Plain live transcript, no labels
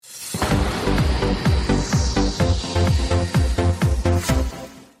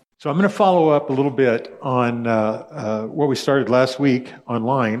So I'm going to follow up a little bit on what we started last week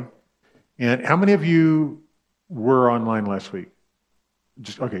online. And how many of you were online last week?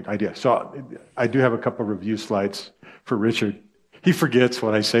 Okay, idea. So I do have a couple of review slides for Richard. He forgets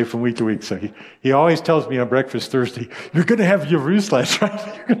what I say from week to week. So he always tells me on Breakfast Thursday, you're going to have your review slides,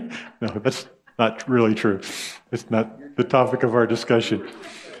 right? No, that's not really true. It's not the topic of our discussion.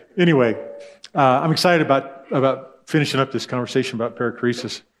 Anyway, I'm excited about finishing up this conversation about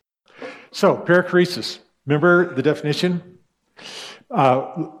perichoresis. So, perichoresis, remember the definition?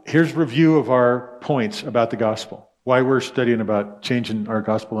 Here's a review of our points about the gospel. Why we're studying about changing our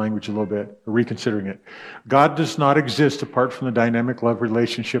gospel language a little bit, or reconsidering it. God does not exist apart from the dynamic love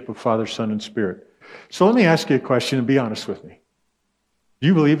relationship of Father, Son, and Spirit. So let me ask you a question and be honest with me. Do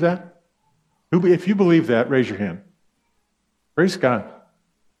you believe that? If you believe that, raise your hand. Praise God.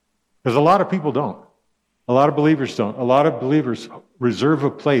 Because a lot of people don't. A lot of believers don't. A lot of believers reserve a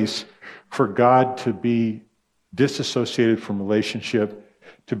place for God to be disassociated from relationship,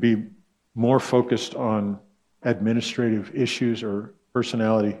 to be more focused on administrative issues or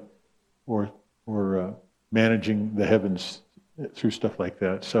personality or managing the heavens through stuff like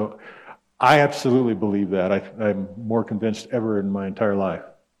that. So I absolutely believe that. I'm more convinced ever in my entire life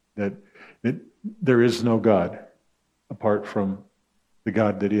that there is no God apart from the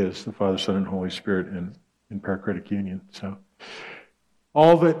God that is the Father, Son, and Holy Spirit in perichoretic union. So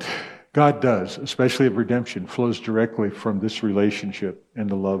all that God does, especially of redemption, flows directly from this relationship and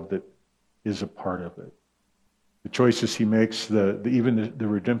the love that is a part of it. The choices he makes, even the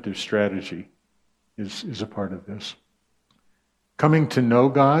redemptive strategy is a part of this. Coming to know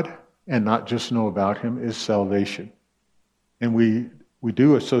God and not just know about him is salvation. And we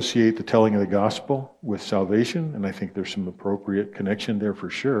do associate the telling of the gospel with salvation, and I think there's some appropriate connection there for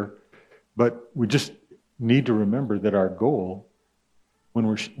sure. But we just need to remember that our goal when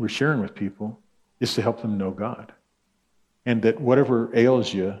we're sharing with people is to help them know God. And that whatever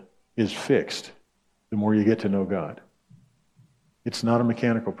ails you is fixed the more you get to know God. It's not a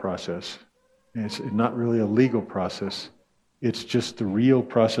mechanical process. It's not really a legal process. It's just the real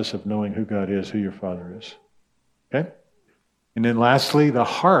process of knowing who God is, who your Father is. Okay? And then lastly, the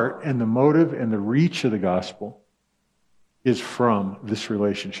heart and the motive and the reach of the gospel is from this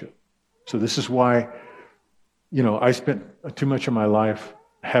relationship. So this is why, I spent too much of my life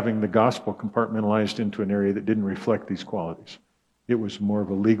having the gospel compartmentalized into an area that didn't reflect these qualities. It was more of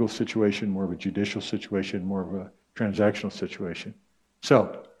a legal situation, more of a judicial situation, more of a transactional situation.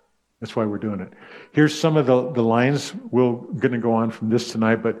 So that's why we're doing it. Here's some of the lines. We're going to go on from this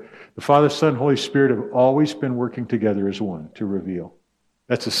tonight, but the Father, Son, Holy Spirit have always been working together as one to reveal.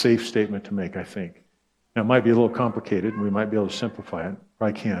 That's a safe statement to make, I think. Now, it might be a little complicated, and we might be able to simplify it.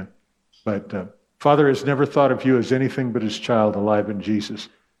 I can. But Father has never thought of you as anything but his child alive in Jesus,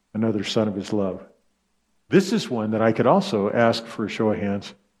 another son of his love. This is one that I could also ask for a show of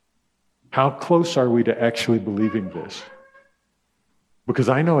hands. How close are we to actually believing this? Because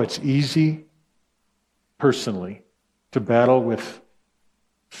I know it's easy, personally, to battle with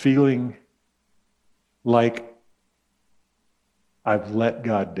feeling like I've let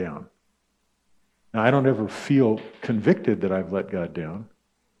God down. Now, I don't ever feel convicted that I've let God down,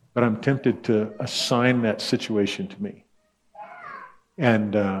 but I'm tempted to assign that situation to me.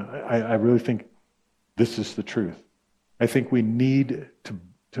 And I really think this is the truth. I think we need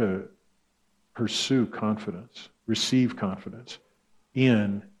to pursue confidence, receive confidence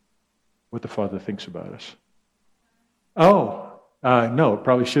in what the Father thinks about us. No, it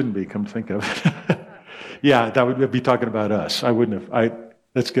probably shouldn't be, come to think of it. Yeah, that would be talking about us. I wouldn't have.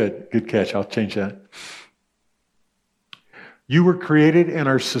 That's good. Good catch. I'll change that. You were created and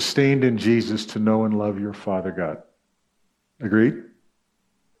are sustained in Jesus to know and love your Father God. Agreed?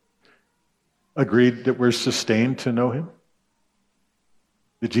 Agreed that we're sustained to know him?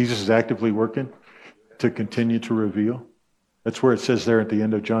 That Jesus is actively working to continue to reveal? That's where it says there at the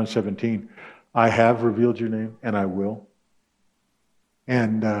end of John 17, I have revealed your name and I will.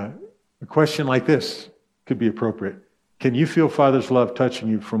 And a question like this could be appropriate. Can you feel Father's love touching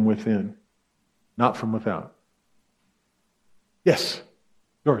you from within, not from without? Yes,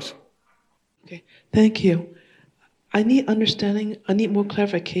 yours. Okay, thank you. I need more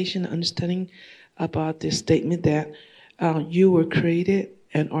clarification and understanding about this statement that you were created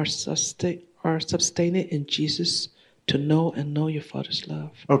and are sustained in Jesus to know and know your Father's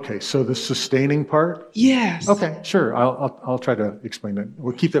love. Okay, so the sustaining part? Yes. Okay, sure. I'll try to explain that.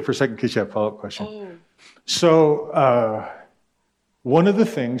 We'll keep that for a second in case you have a follow-up question. Oh. So one of the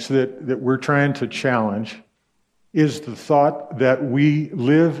things that we're trying to challenge is the thought that we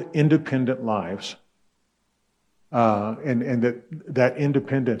live independent lives And that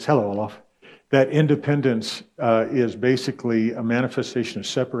independence, hello, Olaf, that independence is basically a manifestation of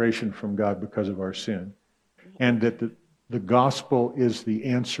separation from God because of our sin. And that the gospel is the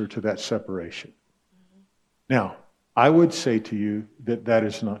answer to that separation. Now, I would say to you that that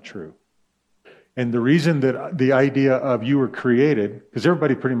is not true. And the reason that the idea of you were created, because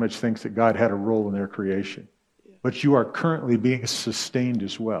everybody pretty much thinks that God had a role in their creation, but you are currently being sustained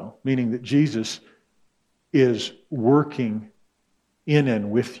as well, meaning that Jesus is working in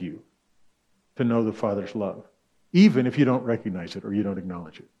and with you to know the Father's love, even if you don't recognize it or you don't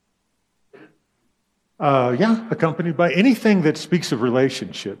acknowledge it. Accompanied by anything that speaks of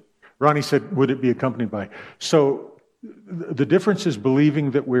relationship. Ronnie said, would it be accompanied by? So the difference is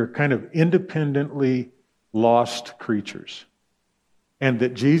believing that we're kind of independently lost creatures and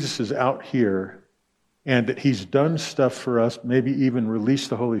that Jesus is out here and that he's done stuff for us, maybe even released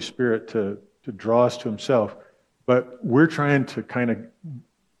the Holy Spirit to draw us to himself. But we're trying to kind of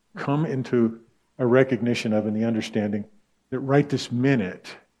come into a recognition of and the understanding that right this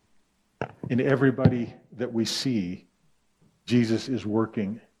minute, in everybody that we see, Jesus is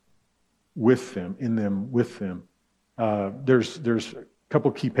working with them, in them, with them. There's a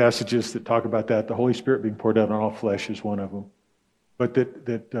couple key passages that talk about that. The Holy Spirit being poured out on all flesh is one of them. But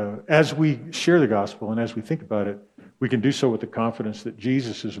that as we share the gospel and as we think about it, we can do so with the confidence that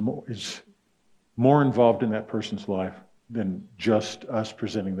Jesus is more involved in that person's life than just us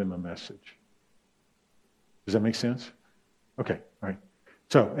presenting them a message. Does that make sense? Okay, all right.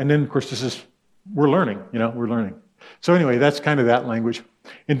 So, and then of course we're learning, we're learning. So anyway, that's kind of that language.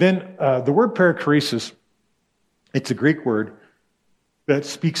 And then the word perichoresis, it's a Greek word that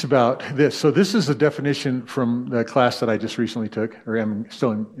speaks about this. So this is a definition from the class that I just recently took, or am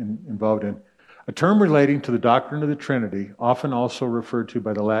still involved in. A term relating to the doctrine of the Trinity, often also referred to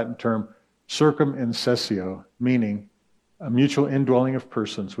by the Latin term circumcessio, meaning a mutual indwelling of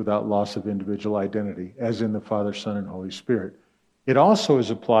persons without loss of individual identity, as in the Father, Son, and Holy Spirit. It also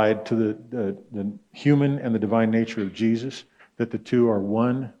is applied to the human and the divine nature of Jesus, that the two are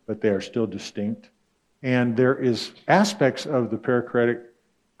one, but they are still distinct. And there is aspects of the perichoretic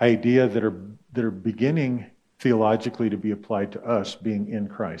idea that are beginning theologically to be applied to us being in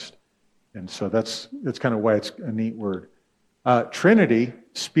Christ. And so that's kind of why it's a neat word. Trinity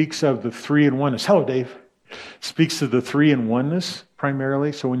speaks of the three in oneness. Hello, Dave. Speaks of the three in oneness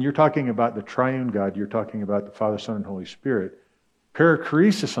primarily. So when you're talking about the triune God, you're talking about the Father, Son, and Holy Spirit.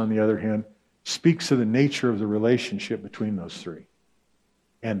 Perichoresis, on the other hand, speaks of the nature of the relationship between those three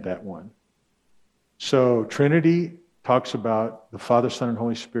and that one. So Trinity talks about the Father, Son, and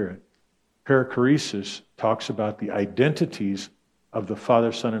Holy Spirit. Perichoresis talks about the identities of the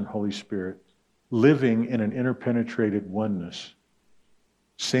Father, Son, and Holy Spirit living in an interpenetrated oneness.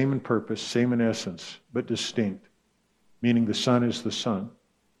 Same in purpose, same in essence, but distinct. Meaning the Son is the Son,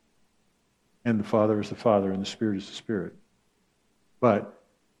 and the Father is the Father, and the Spirit is the Spirit. But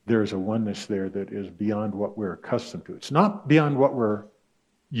there is a oneness there that is beyond what we're accustomed to. It's not beyond what we're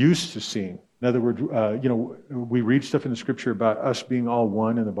used to seeing. In other words, we read stuff in the Scripture about us being all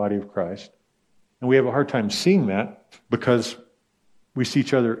one in the body of Christ. And we have a hard time seeing that because we see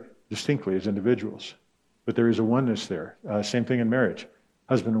each other distinctly as individuals. But there is a oneness there. Same thing in marriage.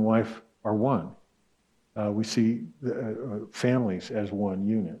 Husband and wife are one. We see families as one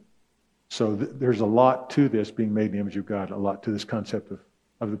unit. So there's a lot to this being made in the image of God, a lot to this concept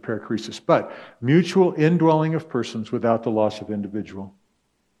of the perichoresis. But mutual indwelling of persons without the loss of individual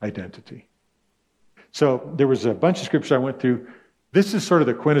identity. So there was a bunch of scriptures I went through. This is sort of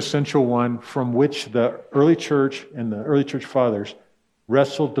the quintessential one from which the early church and the early church fathers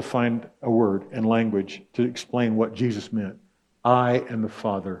wrestled to find a word and language to explain what Jesus meant. I and the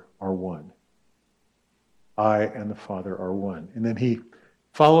Father are one. I and the Father are one. And then he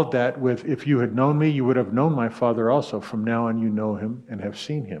followed that with, if you had known me, you would have known my Father also. From now on you know him and have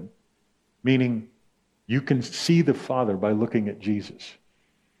seen him. Meaning, you can see the Father by looking at Jesus.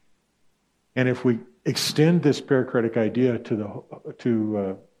 And if we extend this perichoretic idea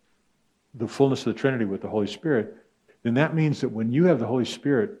to the fullness of the Trinity with the Holy Spirit, then that means that when you have the Holy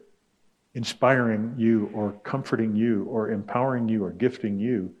Spirit inspiring you or comforting you or empowering you or gifting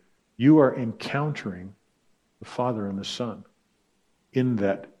you, you are encountering the Father and the Son in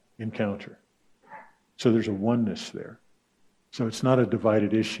that encounter. So there's a oneness there. So it's not a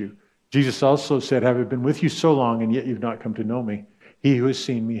divided issue. Jesus also said, have I been with you so long and yet you've not come to know me? He who has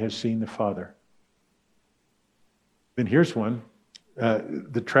seen me has seen the Father. Then here's one.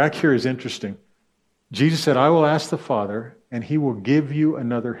 The track here is interesting. Jesus said, I will ask the Father, and he will give you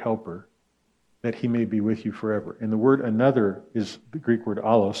another helper, that he may be with you forever. And the word another is the Greek word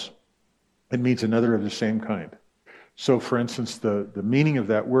allos. It means another of the same kind. So, for instance, the meaning of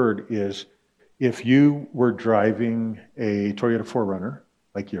that word is if you were driving a Toyota 4Runner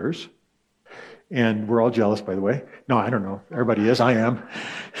like yours, and we're all jealous, by the way. No, I don't know. Everybody is. I am.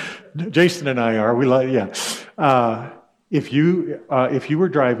 Jason and I are. We like, yeah. If you were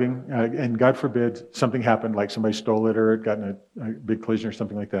driving, and God forbid something happened, like somebody stole it or it got in a big collision or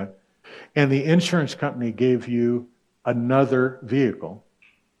something like that, and the insurance company gave you another vehicle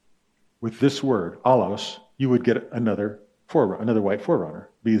with this word, allos, you would get another white 4Runner.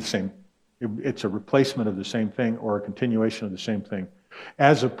 Be the same. It's a replacement of the same thing or a continuation of the same thing,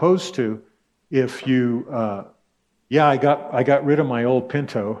 as opposed to if you, I got rid of my old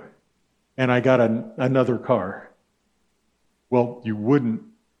Pinto, and I got another car. Well, you wouldn't,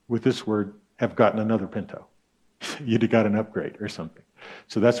 with this word, have gotten another Pinto. You'd have got an upgrade or something.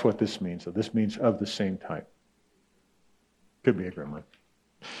 So that's what this means. So this means of the same type. Could be a gremlin.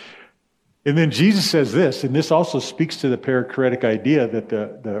 And then Jesus says this, and this also speaks to the perichoretic idea that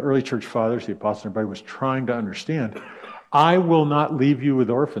the early church fathers, the apostles, everybody was trying to understand. I will not leave you with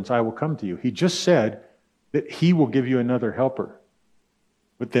orphans. I will come to you. He just said that he will give you another helper,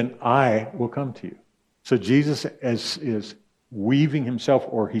 but then I will come to you. So Jesus is weaving himself,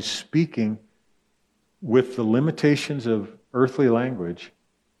 or he's speaking with the limitations of earthly language,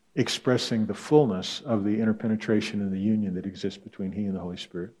 expressing the fullness of the interpenetration and the union that exists between he and the Holy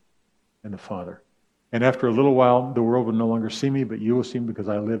Spirit and the Father. And after a little while, the world will no longer see me, but you will see me because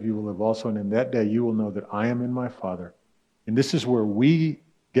I live, you will live also. And in that day, you will know that I am in my Father. And this is where we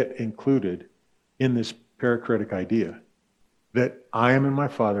get included in this perichoretic idea that I am in my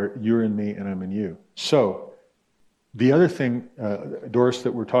Father, you're in me, and I'm in you. So the other thing, Doris,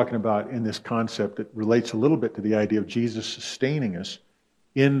 that we're talking about in this concept that relates a little bit to the idea of Jesus sustaining us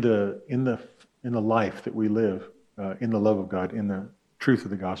in the life that we live, in the love of God, in the truth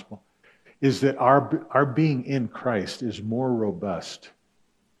of the gospel, is that our being in Christ is more robust.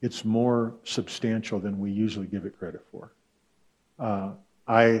 It's more substantial than we usually give it credit for.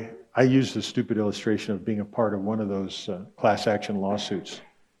 I use the stupid illustration of being a part of one of those class action lawsuits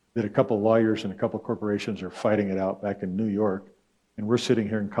that a couple lawyers and a couple corporations are fighting it out back in New York, and we're sitting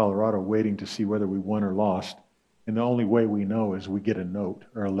here in Colorado waiting to see whether we won or lost. And the only way we know is we get a note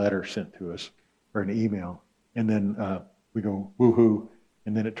or a letter sent to us or an email, and then we go woohoo,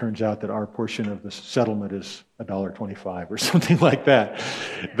 and then it turns out that our portion of the settlement is $1.25 or something like that.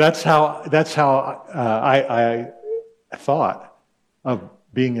 That's how I thought of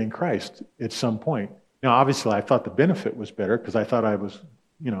being in Christ at some point. Now, obviously, I thought the benefit was better because I thought I was,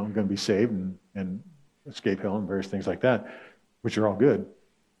 going to be saved and escape hell and various things like that, which are all good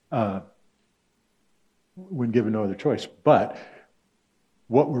when given no other choice. But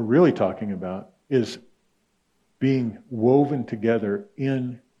what we're really talking about is being woven together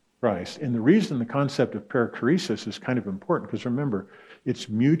in Christ. And the reason the concept of perichoresis is kind of important, because remember, it's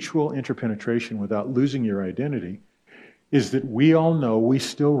mutual interpenetration without losing your identity, is that we all know we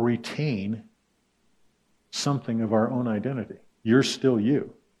still retain something of our own identity. You're still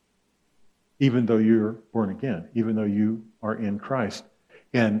you, even though you're born again, even though you are in Christ.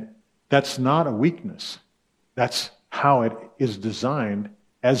 And that's not a weakness. That's how it is designed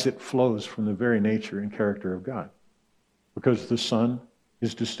as it flows from the very nature and character of God. Because the Son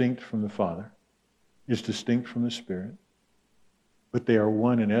is distinct from the Father, is distinct from the Spirit, but they are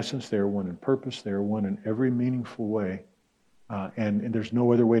one in essence, they are one in purpose, they are one in every meaningful way, and there's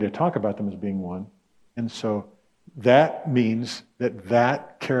no other way to talk about them as being one. And so that means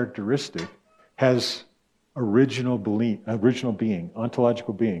that characteristic has original being,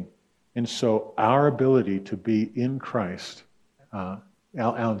 ontological being. And so our ability to be in Christ,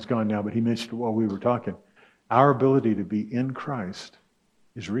 Alan's gone now, but he mentioned it while we were talking, our ability to be in Christ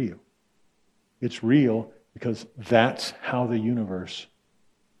is real. It's real because that's how the universe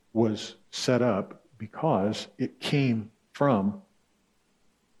was set up, because it came from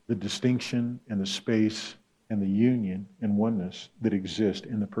the distinction and the space and the union and oneness that exist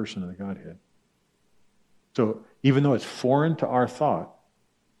in the person of the Godhead. So even though it's foreign to our thought,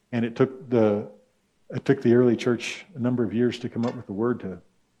 and it took the early church a number of years to come up with the word to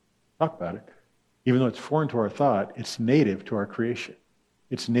talk about it, even though it's foreign to our thought, it's native to our creation.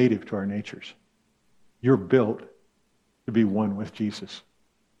 It's native to our natures. You're built to be one with Jesus.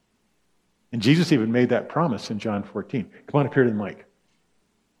 And Jesus even made that promise in John 14. Come on up here to the mic.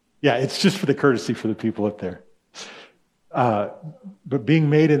 Yeah, it's just for the courtesy for the people up there. But being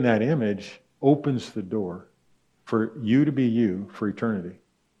made in that image opens the door for you to be you for eternity.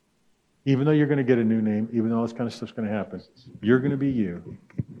 Even though you're going to get a new name, even though all this kind of stuff's going to happen, you're going to be you,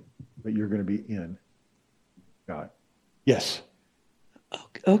 but you're going to be in God. Yes?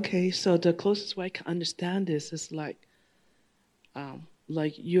 Okay, so the closest way I can understand this is like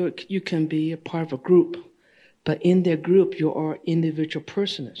you can be a part of a group, but in their group you are individual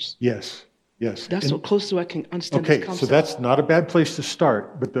personage. Yes, yes. That's And the closest way I can understand this okay, so concept. that's not a bad place to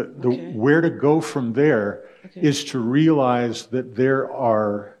start, but the Okay. where to go from there Okay. is to realize that there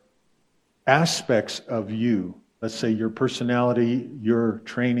are aspects of you, let's say your personality, your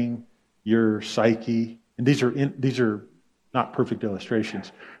training, your psyche, and these are not perfect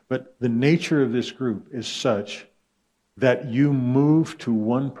illustrations, but the nature of this group is such that you move to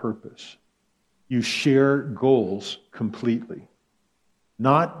one purpose. You share goals completely.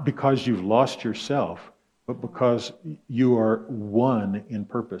 Not because you've lost yourself, but because you are one in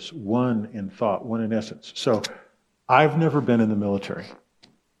purpose, one in thought, one in essence. So I've never been in the military,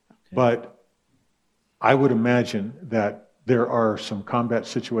 but I would imagine that there are some combat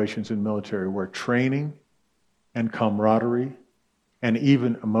situations in military where training and camaraderie and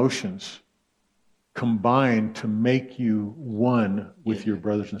even emotions combine to make you one with your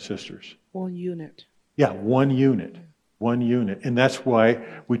brothers and sisters. One unit. Yeah, one unit. One unit. And that's why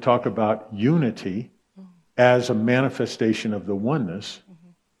we talk about unity as a manifestation of the oneness,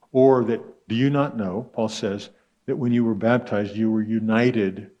 or that, do you not know, Paul says, that when you were baptized, you were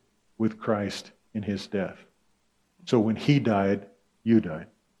united with Christ in his death. So when he died, you died.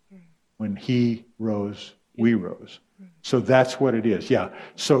 When he rose, we rose. So that's what it is. Yeah.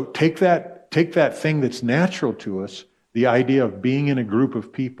 So take that thing that's natural to us, the idea of being in a group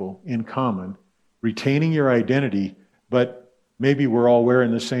of people in common, retaining your identity, but maybe we're all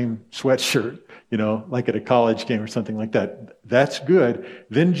wearing the same sweatshirt, like at a college game or something like that. That's good.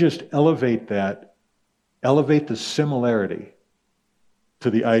 Then just elevate the similarity to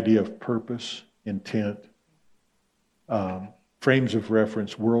the idea of purpose, intent, frames of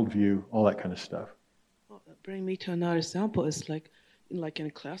reference, worldview, all that kind of stuff. Well, that brings me to another example. It's like in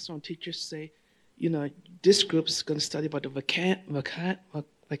a classroom, teachers say, this group is going to study about the volcano.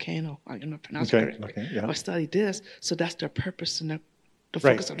 I'm going to pronounce it correctly. Okay, yeah. Or study this, so that's their purpose and the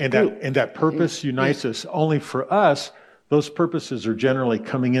Right, focus of the group. and that purpose unites us. Only for us, those purposes are generally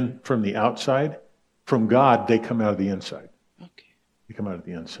coming in from the outside. From God, they come out of the inside. Okay. They come out of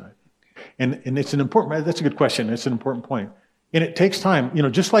the inside. And it's that's a good question. It's an important point. And it takes time,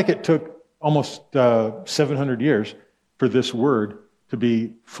 just like it took almost 700 years for this word to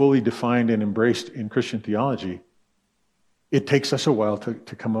be fully defined and embraced in Christian theology. It takes us a while to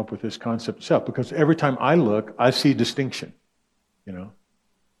come up with this concept itself, because every time I look, I see distinction,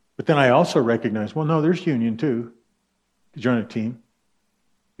 But then I also recognize, well, no, there's union too. You're on a team.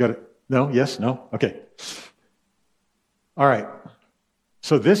 Got it? No? Yes? No? Okay. All right.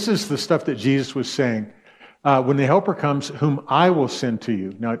 So this is the stuff that Jesus was saying. When the Helper comes, whom I will send to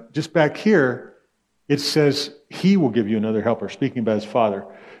you. Now, just back here, it says he will give you another helper, speaking about his Father.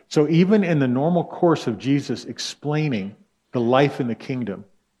 So even in the normal course of Jesus explaining the life in the kingdom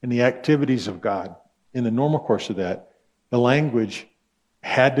and the activities of God, in the normal course of that, the language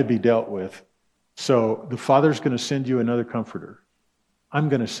had to be dealt with. So the Father's going to send you another comforter. I'm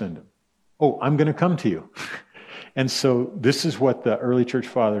going to send him. Oh, I'm going to come to you. And so this is what the early church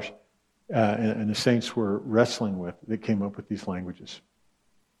fathers and the saints were wrestling with. They came up with these languages.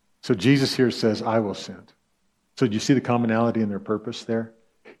 So Jesus here says, I will send. So do you see the commonality in their purpose there?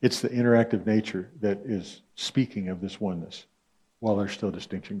 It's the interactive nature that is speaking of this oneness while there's still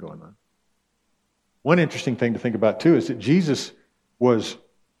distinction going on. One interesting thing to think about too is that Jesus was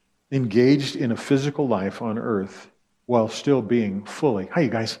engaged in a physical life on earth while still being fully, hi you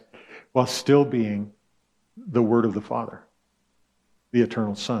guys, while still being the Word of the Father, the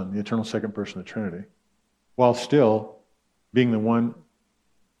eternal Son, the eternal second person of the Trinity, while still being the one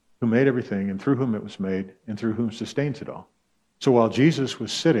who made everything and through whom it was made and through whom sustains it all. So while Jesus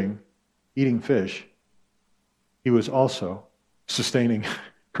was sitting, eating fish, he was also sustaining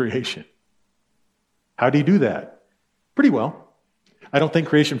creation. How did he do that? Pretty well. I don't think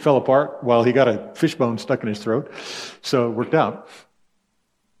creation fell apart while he got a fish bone stuck in his throat, so it worked out.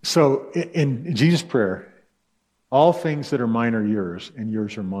 So in Jesus' prayer, all things that are mine are yours, and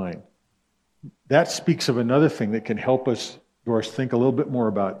yours are mine. That speaks of another thing that can help us, Doris, think a little bit more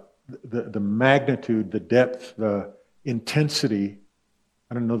about the magnitude, the depth, the intensity.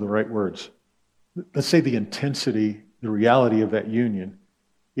 I don't know the right words. Let's say the intensity, the reality of that union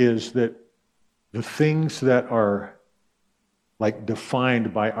is that the things that are like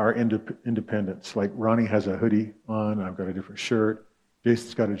defined by our independence, like Ronnie has a hoodie on, I've got a different shirt,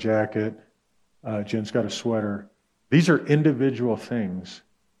 Jason's got a jacket, Jen's got a sweater. These are individual things,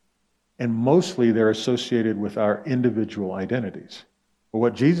 and mostly they're associated with our individual identities. But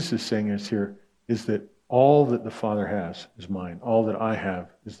what Jesus is saying is here is that All that the Father has is mine. All that I have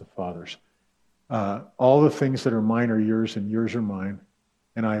is the Father's. All the things that are mine are yours, and yours are mine,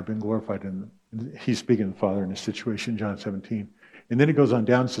 and I have been glorified in them. And he's speaking to the Father in this situation, John 17. And then it goes on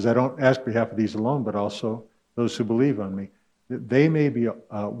down and says, I don't ask on behalf of these alone, but also those who believe on me, that they may be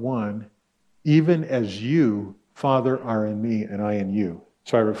one, even as you, Father, are in me, and I in you.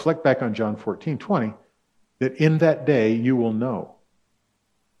 So I reflect back on John 14:20, that in that day you will know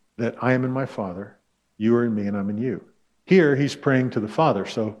that I am in my Father, you are in me, and I'm in you. Here he's praying to the Father.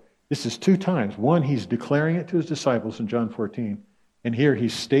 So this is two times. One, he's declaring it to his disciples in John 14, and here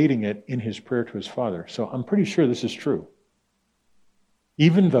he's stating it in his prayer to his Father. So I'm pretty sure this is true,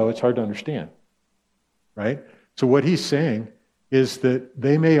 even though it's hard to understand, right? So what he's saying is that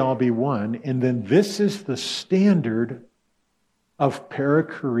they may all be one, and then this is the standard of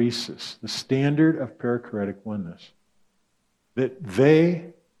perichoresis, the standard of perichoretic oneness. That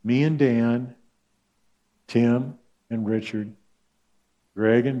they, me and Dan, Tim and Richard,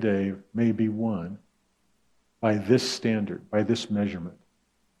 Greg and Dave, may be one by this standard, by this measurement,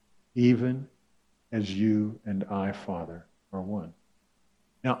 even as you and I, Father, are one.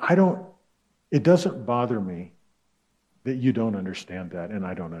 Now, it doesn't bother me that you don't understand that and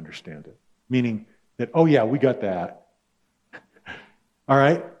I don't understand it. Meaning that, oh yeah, we got that. All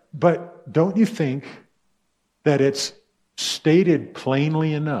right? But don't you think that it's stated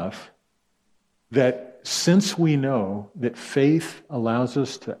plainly enough that since we know that faith allows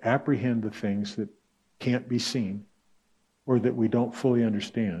us to apprehend the things that can't be seen or that we don't fully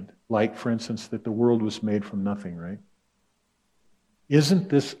understand, like, for instance, that the world was made from nothing, right? Isn't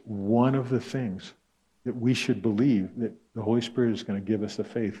this one of the things that we should believe that the Holy Spirit is going to give us the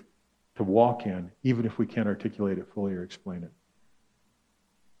faith to walk in, even if we can't articulate it fully or explain it?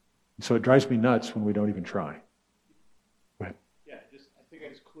 So it drives me nuts when we don't even try. Go ahead. Yeah, I think I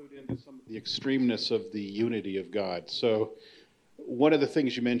just clued into some of the extremeness of the unity of God. So one of the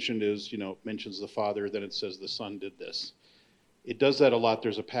things you mentioned is, mentions the Father, then it says the Son did this. It does that a lot.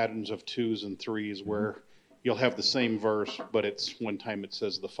 There's a patterns of twos and threes where you'll have the same verse, but it's one time it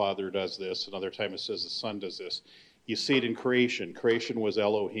says the Father does this, another time it says the Son does this. You see it in creation. Creation was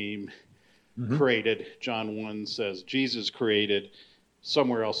Elohim created. John 1 says Jesus created.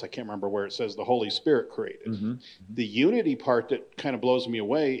 Somewhere else, I can't remember where it says the Holy Spirit created. The unity part that kind of blows me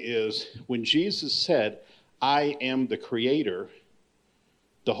away is when Jesus said, I am the creator,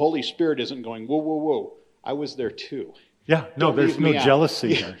 the Holy Spirit isn't going, whoa, whoa, whoa, I was there too. Yeah, no, there's no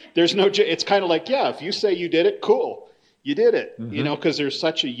jealousy there. There's no, it's kind of like, yeah, if you say you did it, cool. You did it, because there's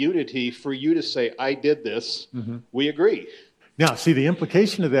such a unity for you to say, I did this, we agree. Now, see, the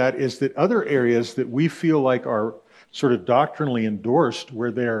implication of that is that other areas that we feel like are sort of doctrinally endorsed,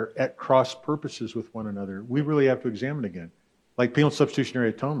 where they're at cross purposes with one another, we really have to examine again. Like penal substitutionary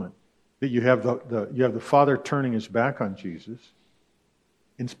atonement, that you have the Father turning his back on Jesus,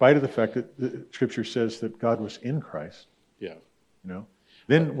 in spite of the fact that the Scripture says that God was in Christ. Yeah.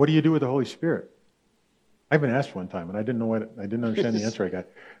 Then what do you do with the Holy Spirit? I've been asked one time, and I didn't understand the answer I got.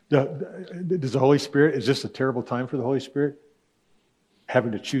 Does the Holy Spirit, is this a terrible time for the Holy Spirit?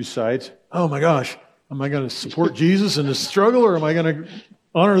 Having to choose sides? Oh my gosh, am I going to support Jesus in his struggle, or am I going to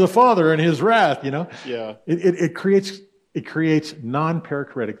honor the Father in his wrath? Yeah. It creates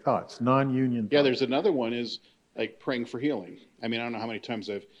non-perichoretic thoughts, non-union thoughts. Yeah, there's another one is like praying for healing. I mean, I don't know how many times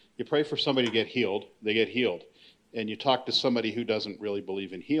you pray for somebody to get healed, they get healed. And you talk to somebody who doesn't really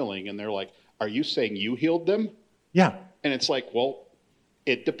believe in healing, and they're like, are you saying you healed them? Yeah. And it's like, well,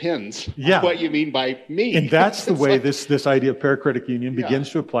 it depends on what you mean by me. And that's the way this idea of perichoretic union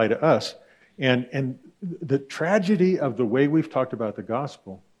begins to apply to us. And the tragedy of the way we've talked about the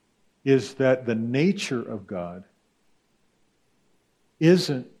gospel is that the nature of God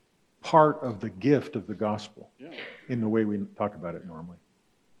isn't part of the gift of the gospel in the way we talk about it normally.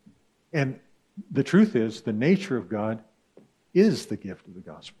 And the truth is, the nature of God is the gift of the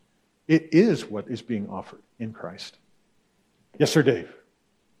gospel. It is what is being offered in Christ. Yes, sir, Dave.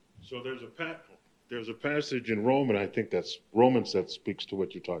 So there's a passage in Romans, I think that's Romans, that speaks to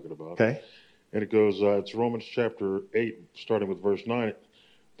what you're talking about. Okay. And it goes, it's Romans chapter 8, starting with verse 9.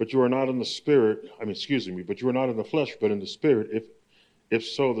 But you are not in the spirit, but you are not in the flesh, but in the spirit, if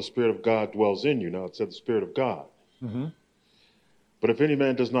so, the Spirit of God dwells in you. Now it said the Spirit of God. But if any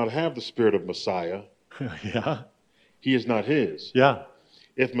man does not have the Spirit of Messiah, he is not his. Yeah.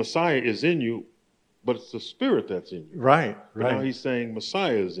 If Messiah is in you, but it's the Spirit that's in you. Right. Now he's saying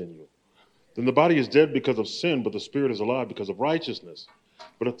Messiah is in you. Then the body is dead because of sin, but the Spirit is alive because of righteousness.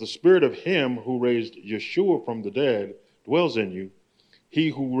 But if the Spirit of him who raised Yeshua from the dead dwells in you, he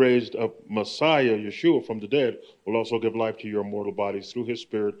who raised up Messiah, Yeshua, from the dead will also give life to your mortal bodies through his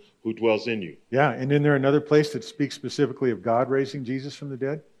Spirit who dwells in you. Yeah, and isn't there another place that speaks specifically of God raising Jesus from the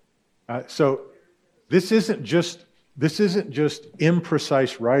dead? So this isn't just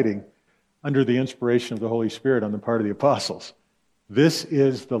imprecise writing under the inspiration of the Holy Spirit on the part of the apostles. This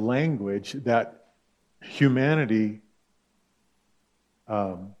is the language that humanity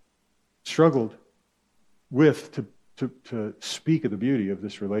struggled with to speak of the beauty of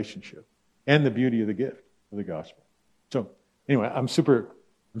this relationship and the beauty of the gift of the gospel. So anyway, I'm super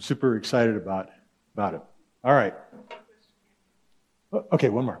excited about it. All right. Okay,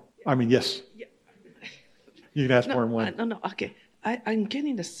 one more. I mean, yes. You can ask more than one. No. Okay. I'm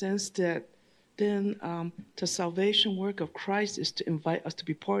getting the sense that then the salvation work of Christ is to invite us to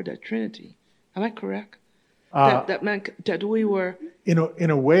be part of that Trinity. Am I correct? That meant that we were. In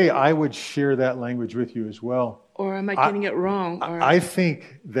a way, I would share that language with you as well. Or am I getting it wrong? Or I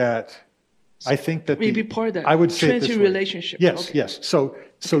think that we be part of that I would say Trinity relationship. Yes, okay. yes. So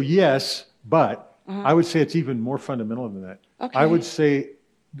yes, but I would say it's even more fundamental than that. Okay. I would say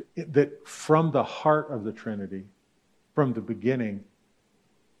that from the heart of the Trinity, from the beginning,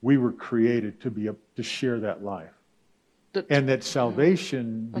 we were created to share that life. And that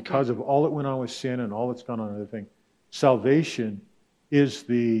salvation, because of all that went on with sin and all that's gone on with other things, salvation is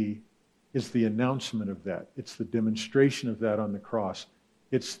the announcement of that. It's the demonstration of that on the cross.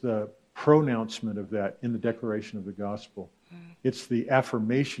 It's the pronouncement of that in the declaration of the gospel. It's the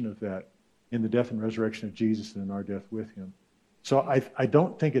affirmation of that in the death and resurrection of Jesus and in our death with him. So I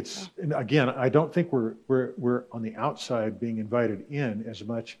don't think it's, again, I don't think we're on the outside being invited in as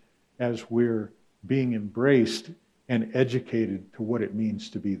much as we're being embraced and educated to what it means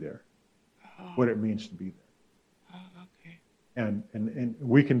to be there. What it means to be there. Okay. And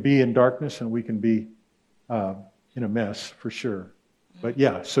we can be in darkness and we can be in a mess for sure. But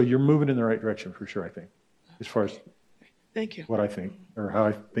yeah, so you're moving in the right direction for sure, I think, as far as Thank you. what I think or how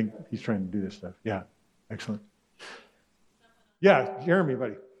I think he's trying to do this stuff. Yeah, excellent. Yeah, Jeremy,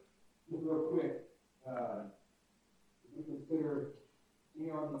 buddy. Real quick, we consider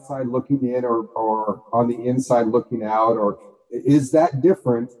being on the outside looking in or on the inside looking out, or is that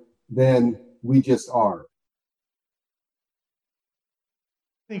different than we just are?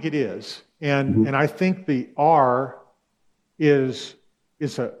 I think it is, and I think the R is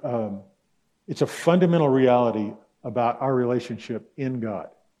it's a fundamental reality about our relationship in God,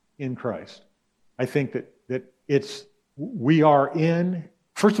 in Christ. I think that it's we are in.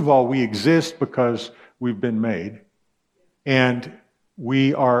 First of all, we exist because we've been made, and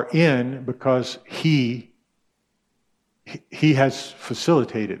we are in because He has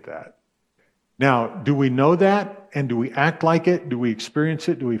facilitated that. Now, do we know that? And do we act like it? Do we experience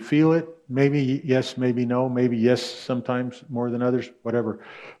it? Do we feel it? Maybe yes, maybe no. Maybe yes, sometimes more than others, whatever.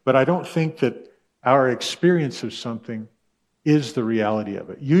 But I don't think that our experience of something is the reality of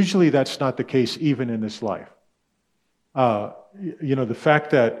it. Usually that's not the case even in this life. The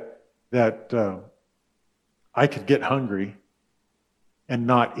fact that I could get hungry and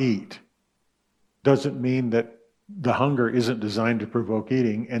not eat doesn't mean that the hunger isn't designed to provoke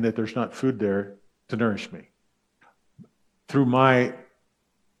eating and that there's not food there to nourish me. Through my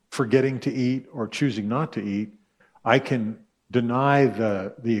forgetting to eat or choosing not to eat, I can deny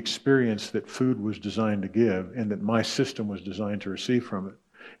the experience that food was designed to give and that my system was designed to receive from it.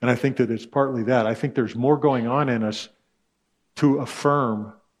 And I think that it's partly that. I think there's more going on in us to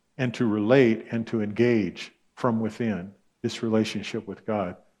affirm and to relate and to engage from within this relationship with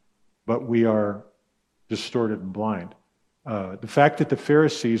God. But we are distorted and blind. The fact that the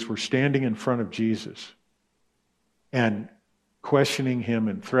Pharisees were standing in front of Jesus and questioning him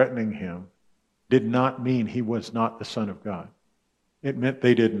and threatening him did not mean he was not the Son of God. It meant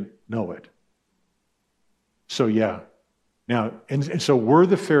they didn't know it. So yeah. Now, and so were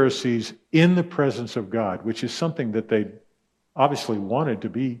the Pharisees in the presence of God, which is something that they obviously wanted to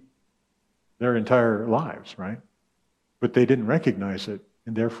be their entire lives, right? But they didn't recognize it,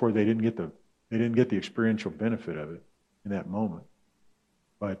 and therefore they didn't get the experiential benefit of it in that moment.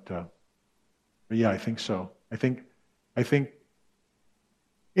 But yeah, I think so. I think,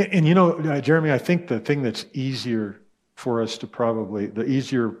 and Jeremy, I think the thing that's easier for us to the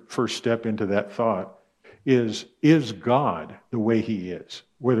easier first step into that thought is God the way He is,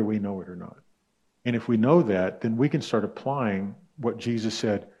 whether we know it or not? And if we know that, then we can start applying what Jesus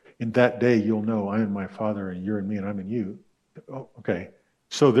said, in that day you'll know I'm in my Father and you're in me and I'm in you. Oh, okay.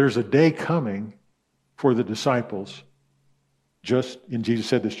 So there's a day coming for the disciples, and Jesus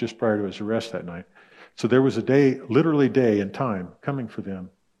said this just prior to his arrest that night. So there was a day, literally day and time coming for them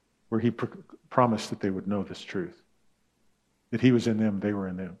where he promised that they would know this truth. that he was in them, they were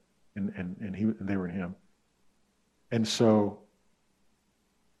in them, and they were in him. And so,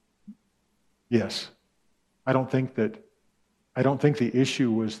 yes, I don't think the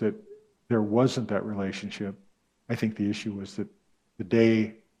issue was that there wasn't that relationship. I think the issue was that the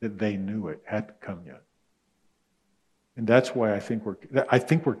day that they knew it hadn't come yet. And that's why I think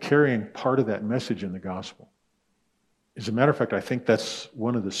we're carrying part of that message in the gospel. As a matter of fact, I think that's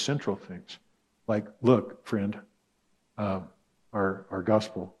one of the central things. Like, look, friend, our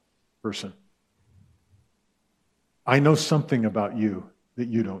gospel person, I know something about you that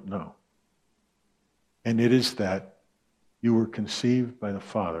you don't know. And it is that you were conceived by the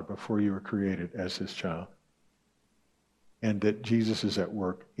Father before you were created as his child. And that Jesus is at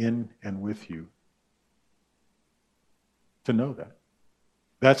work in and with you to know that.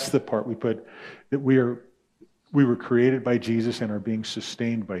 That's the part we put, that we were created by Jesus and are being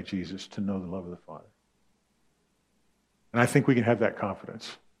sustained by Jesus to know the love of the Father. And I think we can have that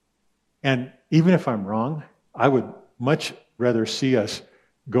confidence. And even if I'm wrong, I would much rather see us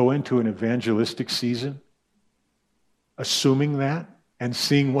go into an evangelistic season assuming that and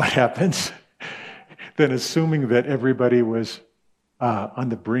seeing what happens than assuming that everybody was on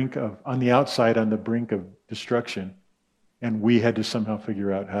the outside on the brink of destruction and we had to somehow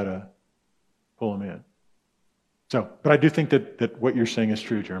figure out how to pull them in. So, but I do think that what you're saying is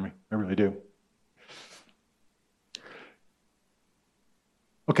true, Jeremy. I really do.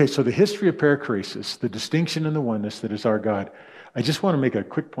 Okay, so the history of perichoresis, the distinction and the oneness that is our God. I just want to make a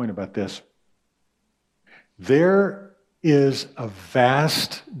quick point about this. There is a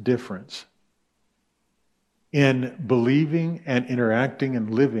vast difference in believing and interacting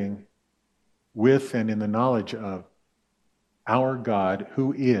and living with and in the knowledge of our God,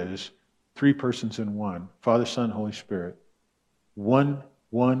 who is three persons in one, Father, Son, Holy Spirit. One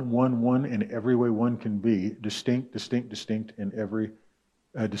in every way one can be, distinct in every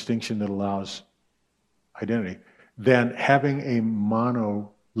distinction that allows identity, than having a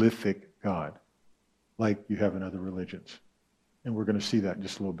monolithic God like you have in other religions. And we're going to see that in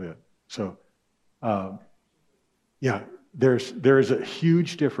just a little bit. So, there is a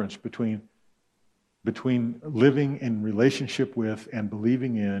huge difference between living in relationship with and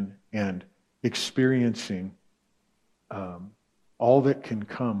believing in and experiencing all that can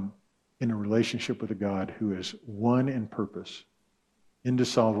come in a relationship with a God who is one in purpose,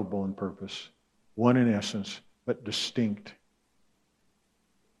 indissoluble in purpose, one in essence, but distinct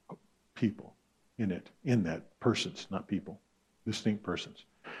people in that persons, not people, distinct persons,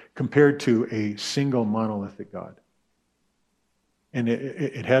 compared to a single monolithic God. And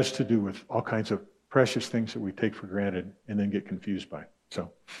it has to do with all kinds of precious things that we take for granted and then get confused by.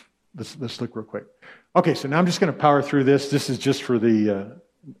 So let's look real quick. Okay, so now I'm just going to power through this. This is just for the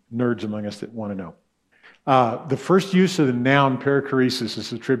nerds among us that want to know. The first use of the noun perichoresis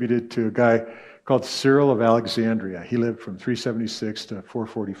is attributed to a guy called Cyril of Alexandria. He lived from 376 to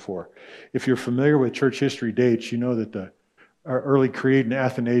 444. If you're familiar with church history dates, you know that the early Creed and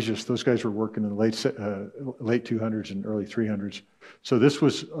Athanasius, those guys were working in the late 200s and early 300s. So this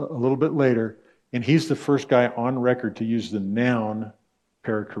was a little bit later, and he's the first guy on record to use the noun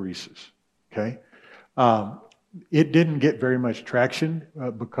perichoresis. Okay? It didn't get very much traction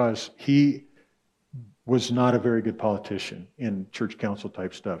because he was not a very good politician in church council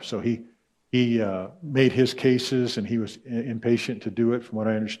type stuff. So he made his cases, and he was impatient to do it, from what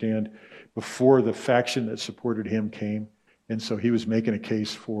I understand, before the faction that supported him came. And so he was making a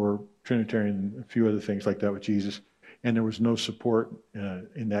case for Trinitarian and a few other things like that with Jesus. And there was no support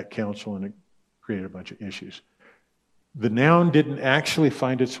in that council, and it created a bunch of issues. The noun didn't actually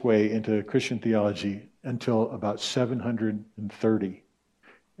find its way into Christian theology until about 730.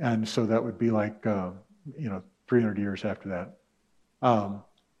 And so that would be like, 300 years after that.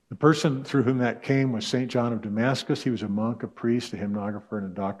 The person through whom that came was St. John of Damascus. He was a monk, a priest, a hymnographer, and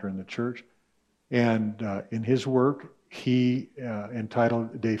a doctor in the church. And in his work, he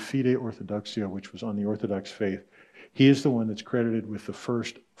entitled De Fide Orthodoxia, which was on the Orthodox faith. He is the one that's credited with the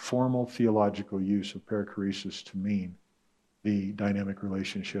first formal theological use of perichoresis to mean the dynamic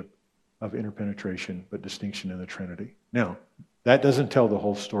relationship of interpenetration but distinction in the Trinity. Now, that doesn't tell the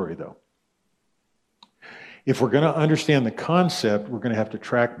whole story, though. If we're going to understand the concept, we're going to have to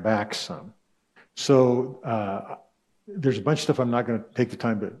track back some. So there's a bunch of stuff I'm not going to take the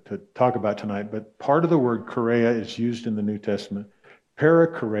time to talk about tonight, but part of the word chorea is used in the New Testament.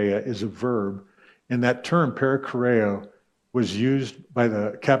 Perichorea is a verb, and that term, perichoreo, was used by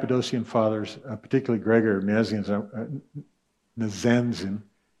the Cappadocian fathers, particularly Gregor Nazianzen,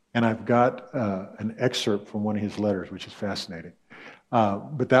 and I've got an excerpt from one of his letters, which is fascinating.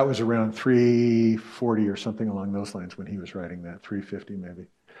 But that was around 340 or something along those lines when he was writing that, 350 maybe.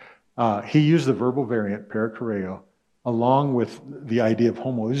 He used the verbal variant, perichoreo, along with the idea of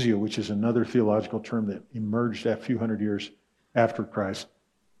homoousia, which is another theological term that emerged a few hundred years after Christ.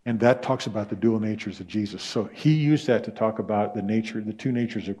 And that talks about the dual natures of Jesus. So he used that to talk about the two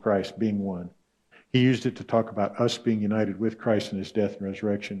natures of Christ being one. He used it to talk about us being united with Christ in his death and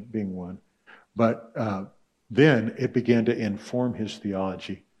resurrection being one. But then it began to inform his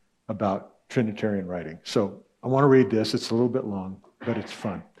theology about Trinitarian writing. So I want to read this. It's a little bit long, but it's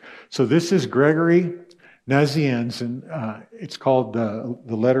fun. So this is Gregory Nazianzen, and it's called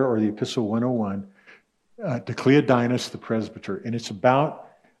the letter or the epistle 101 to Cleodinus the presbyter. And it's about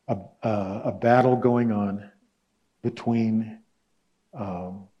a battle going on between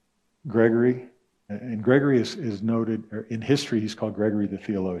Gregory, and Gregory is noted, in history he's called Gregory the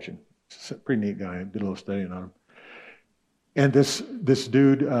theologian. He's a pretty neat guy. I did a little studying on him. And this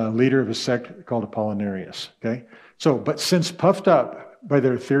dude, leader of a sect called Apollinarius, okay? So, but since puffed up by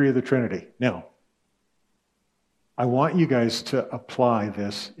their theory of the Trinity, now, I want you guys to apply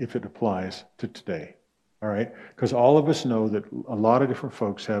this, if it applies, to today, all right? Because all of us know that a lot of different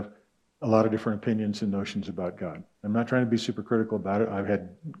folks have a lot of different opinions and notions about God. I'm not trying to be super critical about it. I've had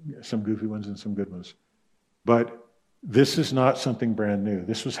some goofy ones and some good ones. But this is not something brand new.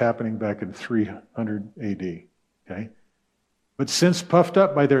 This was happening back in 300 AD, okay? But since puffed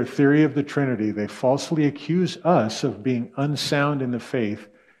up by their theory of the Trinity, they falsely accuse us of being unsound in the faith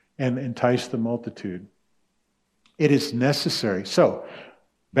and entice the multitude. It is necessary. So,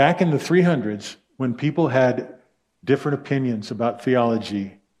 back in the 300s, when people had different opinions about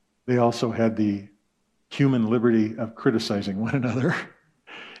theology, they also had the human liberty of criticizing one another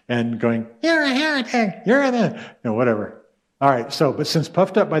and going, you're a heretic, you're a whatever. All right, so, but since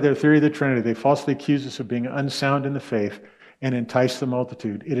puffed up by their theory of the Trinity, they falsely accuse us of being unsound in the faith and entice the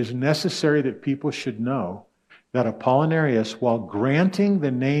multitude. It is necessary that people should know that Apollinarius, while granting the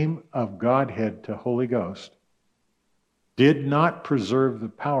name of Godhead to Holy Ghost, did not preserve the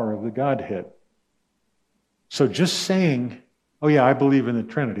power of the Godhead. So just saying, oh yeah, I believe in the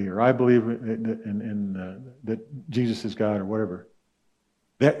Trinity, or I believe that Jesus is God, or whatever,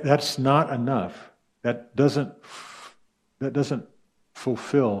 that's not enough. That doesn't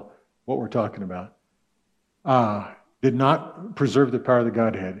fulfill what we're talking about. Did not preserve the power of the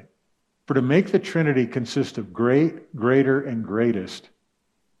Godhead. For to make the Trinity consist of great, greater, and greatest,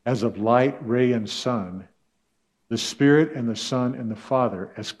 as of light, ray, and sun, the Spirit and the Son and the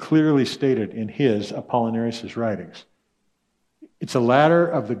Father, as clearly stated in his, Apollinarius' writings. It's a ladder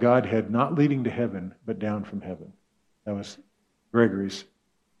of the Godhead not leading to heaven, but down from heaven. That was Gregory's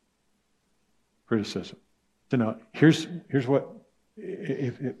criticism. So now, here's what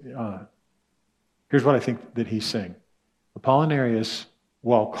I think that he's saying. Apollinarius,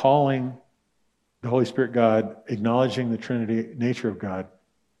 while calling the Holy Spirit God, acknowledging the Trinity nature of God,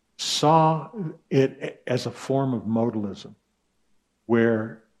 saw it as a form of modalism,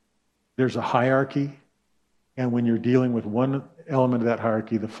 where there's a hierarchy, and when you're dealing with one element of that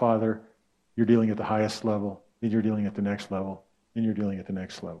hierarchy, the Father, you're dealing at the highest level, then you're dealing at the next level, then you're dealing at the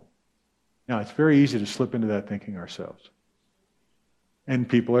next level. Now, it's very easy to slip into that thinking ourselves. And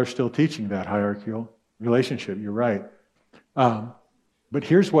people are still teaching that hierarchical relationship, you're right. But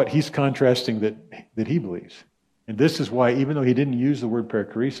here's what he's contrasting that he believes. And this is why, even though he didn't use the word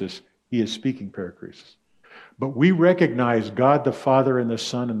perichoresis, he is speaking perichoresis. But we recognize God the Father and the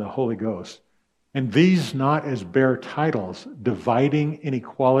Son and the Holy Ghost, and these not as bare titles, dividing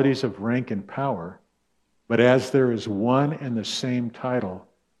inequalities of rank and power, but as there is one and the same title,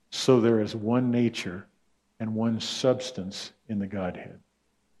 so there is one nature and one substance in the Godhead.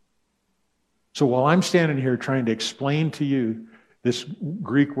 So while I'm standing here trying to explain to you this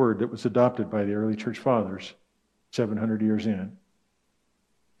Greek word that was adopted by the early church fathers 700 years in,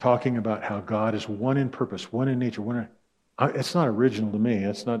 talking about how God is one in purpose, one in nature, it's not original to me.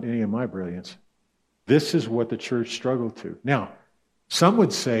 It's not any of my brilliance. This is what the church struggled to. Now, some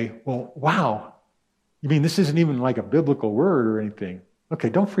would say, well, wow, you mean this isn't even like a biblical word or anything? Okay,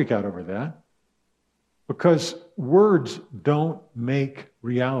 don't freak out over that. Because words don't make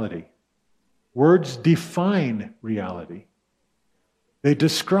reality. Words define reality. They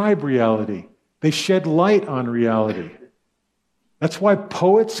describe reality. They shed light on reality. That's why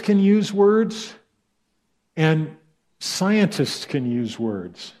poets can use words and scientists can use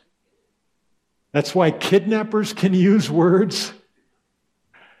words. That's why kidnappers can use words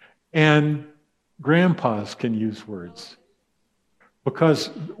and grandpas can use words. Because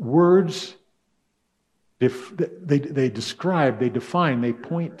words, they describe, they define, they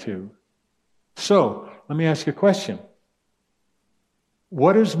point to. So, let me ask you a question.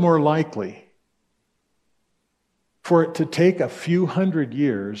 what is more likely? For it to take a few hundred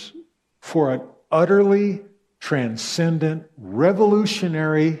years for an utterly transcendent,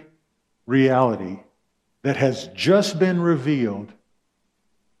 revolutionary reality that has just been revealed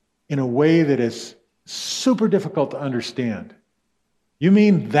in a way that is super difficult to understand. You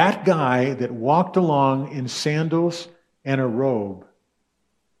mean that guy that walked along in sandals and a robe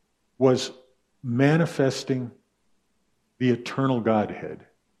was manifesting the eternal Godhead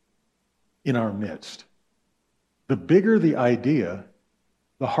in our midst? The bigger the idea,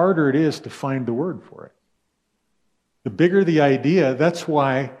 the harder it is to find the word for it. The bigger the idea, that's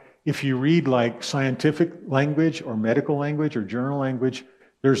why if you read like scientific language or medical language or journal language,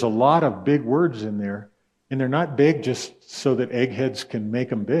 there's a lot of big words in there. And they're not big just so that eggheads can make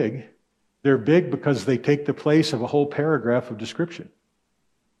them big. They're big because they take the place of a whole paragraph of description.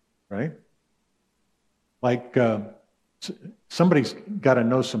 Right? Like somebody's got to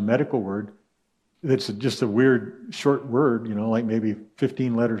know some medical word that's just a weird short word, like maybe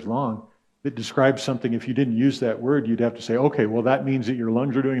 15 letters long, that describes something. If you didn't use that word, you'd have to say, okay, well, that means that your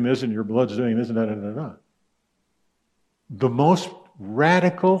lungs are doing this and your blood's doing this and da-da-da-da. The most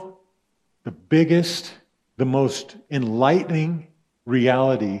radical, the biggest, the most enlightening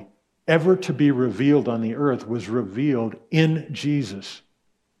reality ever to be revealed on the earth was revealed in Jesus.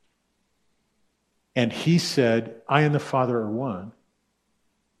 And he said, I and the Father are one.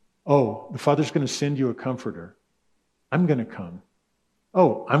 Oh, the Father's going to send you a comforter. I'm going to come.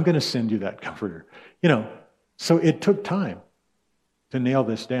 Oh, I'm going to send you that comforter. So it took time to nail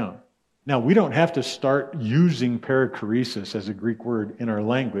this down. Now, we don't have to start using perichoresis as a Greek word in our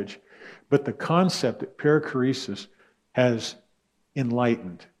language, but the concept that perichoresis has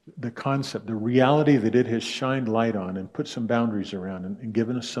enlightened, the concept, the reality that it has shined light on and put some boundaries around and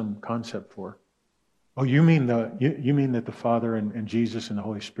given us some concept for. Oh, you mean that the Father and Jesus and the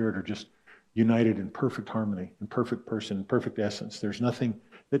Holy Spirit are just united in perfect harmony, in perfect person, perfect essence. There's nothing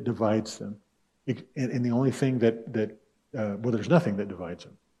that divides them. And the only thing there's nothing that divides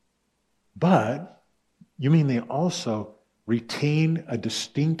them. But you mean they also retain a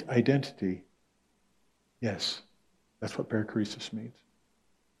distinct identity? Yes, that's what perichoresis means.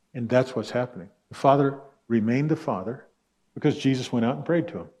 And that's what's happening. The Father remained the Father because Jesus went out and prayed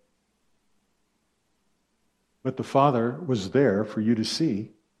to him. But the Father was there for you to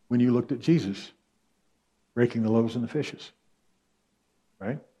see when you looked at Jesus breaking the loaves and the fishes,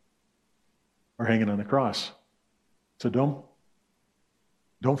 right? Or hanging on the cross. So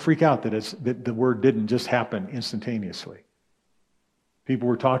don't freak out that the word didn't just happen instantaneously. People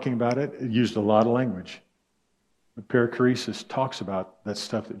were talking about it. It used a lot of language. But perichoresis talks about that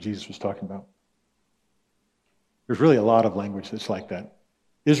stuff that Jesus was talking about. There's really a lot of language that's like that.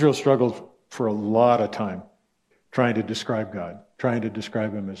 Israel struggled for a lot of time trying to describe God, trying to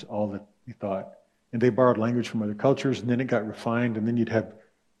describe him as all that he thought. And they borrowed language from other cultures, and then it got refined, and then you'd have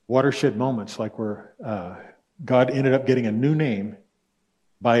watershed moments like where God ended up getting a new name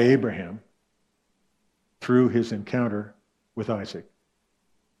by Abraham through his encounter with Isaac.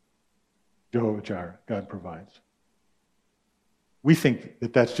 Jehovah Jireh, God provides. We think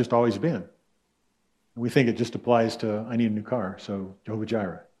that that's just always been. We think it just applies to, I need a new car, so Jehovah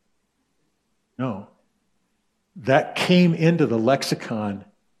Jireh. No. That came into the lexicon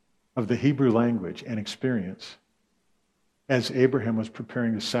of the Hebrew language and experience as Abraham was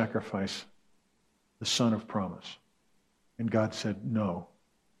preparing to sacrifice the son of promise. And God said, no,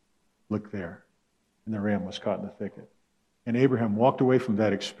 look there. And the ram was caught in the thicket. And Abraham walked away from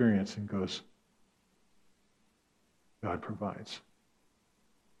that experience and goes, God provides.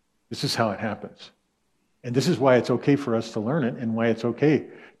 This is how it happens. And this is why it's okay for us to learn it and why it's okay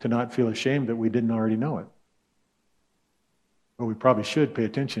to not feel ashamed that we didn't already know it. But we probably should pay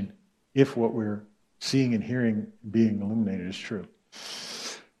attention if what we're seeing and hearing being illuminated is true.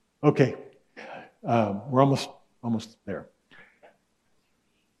 Okay, we're almost there.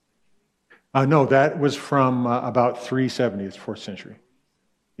 No, that was from about 370. It's 4th century.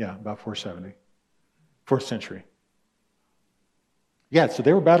 Yeah, about 470. 4th century. Yeah, so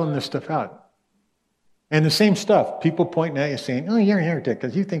they were battling this stuff out. And the same stuff, people pointing at you saying, oh, you're a heretic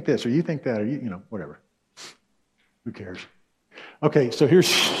because you think this or you think that or whatever. Who cares? Okay, so here's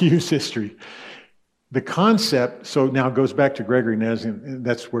Hugh's history. The concept, so now goes back to Gregory Nazian,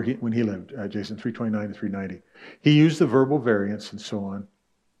 that's where when he lived, Jason, 329 to 390. He used the verbal variants and so on.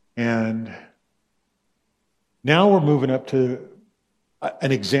 And now we're moving up to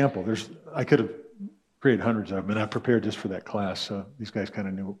an example. I could have created hundreds of them, and I prepared just for that class, so these guys kind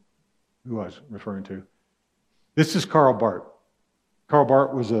of knew who I was referring to. This is Karl Barth. Karl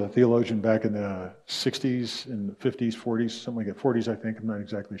Barth was a theologian back in the 60s and the 50s, 40s, something like that. 40s, I think. I'm not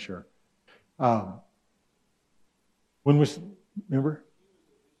exactly sure. When was, remember?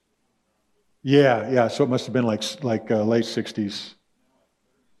 Yeah. So it must have been like late 60s.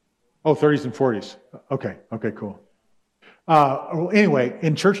 Oh, 30s and 40s. Okay, cool. Well, anyway,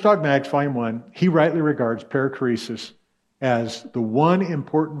 in Church Dogmatics, Volume 1, he rightly regards perichoresis as the one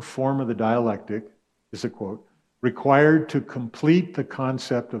important form of the dialectic, is a quote, required to complete the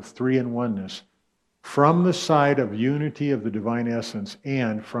concept of three-in-oneness from the side of unity of the divine essence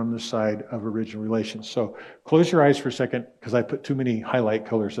and from the side of original relations. So close your eyes for a second, because I put too many highlight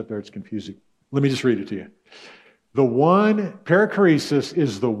colors up there, it's confusing. Let me just read it to you. Perichoresis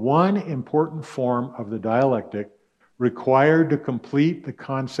is the one important form of the dialectic required to complete the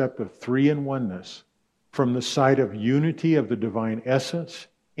concept of three-in-oneness from the side of unity of the divine essence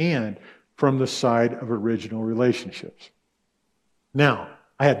and from the side of original relationships. Now,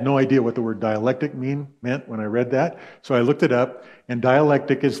 I had no idea what the word dialectic meant when I read that, so I looked it up, and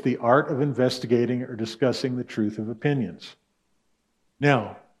dialectic is the art of investigating or discussing the truth of opinions.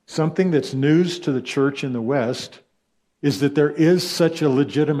 Now, something that's news to the church in the West is that there is such a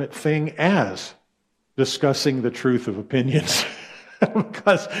legitimate thing as discussing the truth of opinions.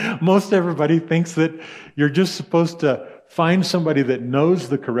 Because most everybody thinks that you're just supposed to find somebody that knows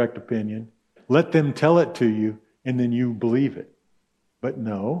the correct opinion, let them tell it to you, and then you believe it. But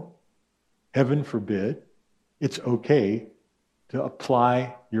no, heaven forbid, it's okay to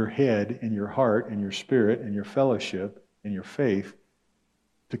apply your head and your heart and your spirit and your fellowship and your faith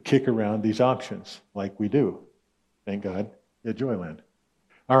to kick around these options like we do. Thank God at Joyland.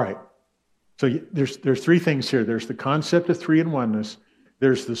 All right. So there's three things here. There's the concept of three-in-oneness.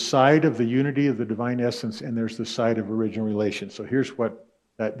 There's the side of the unity of the divine essence, and there's the side of original relations. So here's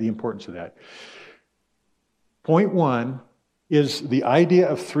the importance of that. Point one is the idea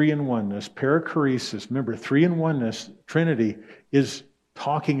of three-in-oneness, perichoresis. Remember, three-in-oneness, Trinity, is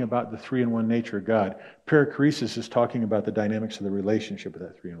talking about the three-in-one nature of God. Perichoresis is talking about the dynamics of the relationship of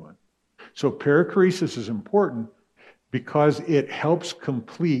that three-in-one. So perichoresis is important because it helps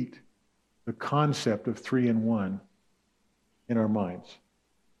complete the concept of three-in-one in our minds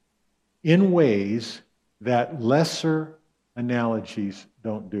in ways that lesser analogies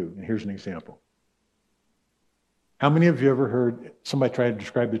don't do. And here's an example. How many of you ever heard somebody try to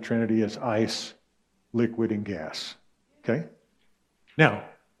describe the Trinity as ice, liquid, and gas? Okay? Now,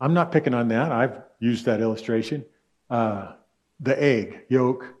 I'm not picking on that. I've used that illustration. The egg,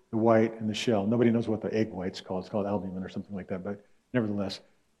 yolk, the white, and the shell. Nobody knows what the egg white's called. It's called albumin or something like that, but nevertheless.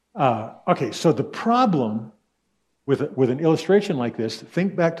 Okay, so the problem with an illustration like this,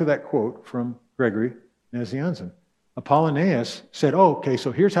 think back to that quote from Gregory Nazianzen. Apollinaris said, okay,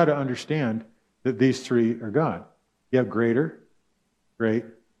 so here's how to understand that these three are God. You have greater, great,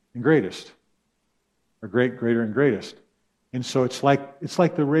 and greatest. Or great, greater, and greatest. And so it's like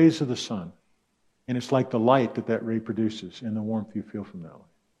the rays of the sun. And it's like the light that ray produces and the warmth you feel from that light.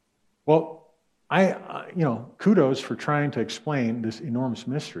 Well, kudos for trying to explain this enormous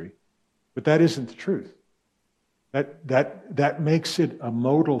mystery, but that isn't the truth. That makes it a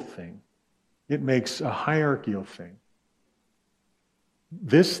modal thing. It makes a hierarchical thing.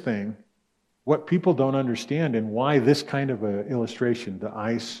 This thing, what people don't understand and why this kind of an illustration, the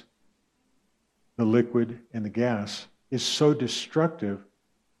ice, the liquid, and the gas, is so destructive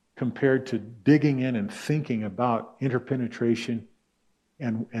compared to digging in and thinking about interpenetration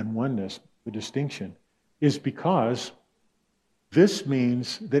and oneness, the distinction, is because this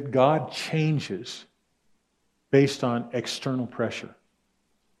means that God changes based on external pressure.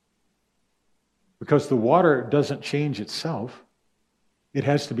 Because the water doesn't change itself, it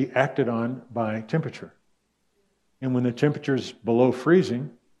has to be acted on by temperature. And when the temperature is below freezing,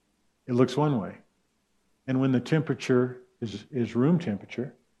 it looks one way. And when the temperature is room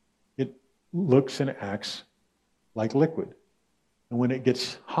temperature, it looks and acts like liquid. And when it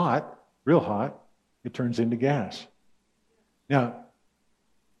gets hot, real hot, it turns into gas. Now,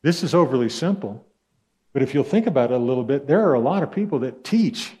 this is overly simple, but if you'll think about it a little bit, there are a lot of people that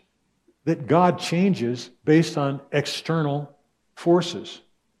teach that God changes based on external forces,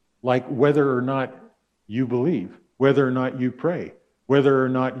 like whether or not you believe, whether or not you pray, whether or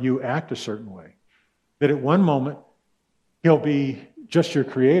not you act a certain way. That at one moment, He'll be just your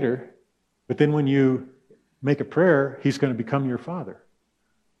creator, but then when you make a prayer, He's going to become your Father.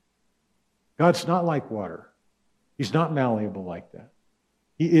 God's not like water. He's not malleable like that.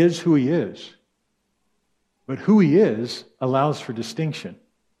 He is who He is. But who He is allows for distinction.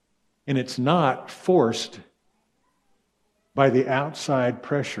 And it's not forced by the outside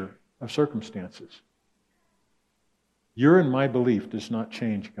pressure of circumstances. Your and my belief does not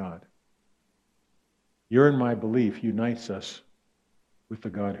change God. Your and my belief unites us with the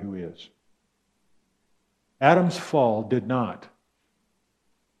God who is. Adam's fall did not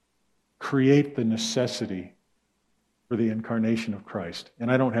create the necessity for the incarnation of Christ.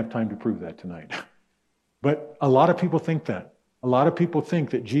 And I don't have time to prove that tonight. But a lot of people think that. A lot of people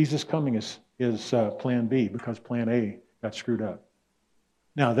think that Jesus coming is plan B because plan A got screwed up.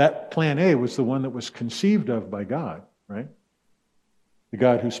 Now, that plan A was the one that was conceived of by God, right? The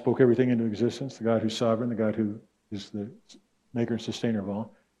God who spoke everything into existence, the God who's sovereign, the God who is the maker and sustainer of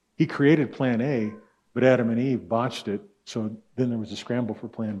all. He created plan A, but Adam and Eve botched it, so then there was a scramble for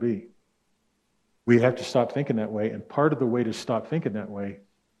plan B. We have to stop thinking that way, and part of the way to stop thinking that way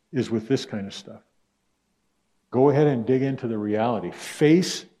is with this kind of stuff. Go ahead and dig into the reality.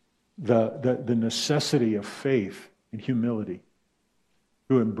 Face the necessity of faith and humility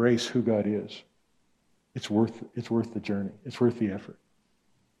to embrace who God is. It's worth the journey. It's worth the effort.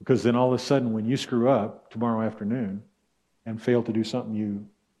 Because then all of a sudden, when you screw up tomorrow afternoon and fail to do something you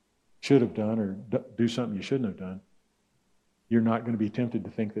should have done or do something you shouldn't have done, you're not going to be tempted to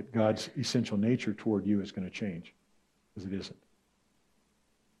think that God's essential nature toward you is going to change, because it isn't.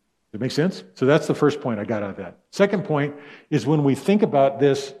 Does that make sense? So that's the first point I got out of that. Second point is when we think about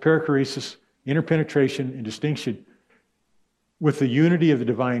this perichoresis, interpenetration, and distinction with the unity of the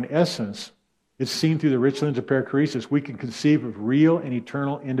divine essence, it's seen through the rich lens of perichoresis. We can conceive of real and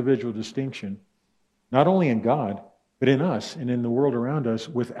eternal individual distinction, not only in God, but in us and in the world around us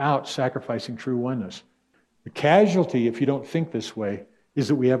without sacrificing true oneness. The casualty, if you don't think this way, is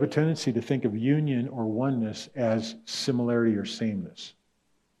that we have a tendency to think of union or oneness as similarity or sameness.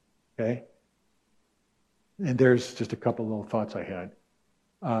 Okay? And there's just a couple little thoughts I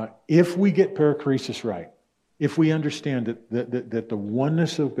had. If we get perichoresis right, if we understand that the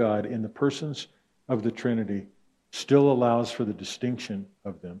oneness of God in the persons of the Trinity still allows for the distinction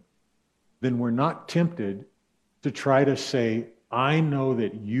of them, then we're not tempted to try to say, I know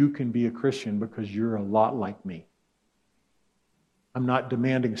that you can be a Christian because you're a lot like me. I'm not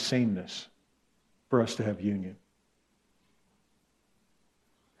demanding sameness for us to have union.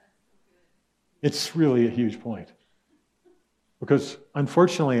 It's really a huge point. Because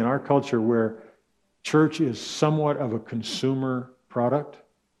unfortunately in our culture where church is somewhat of a consumer product,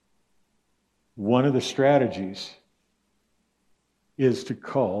 one of the strategies is to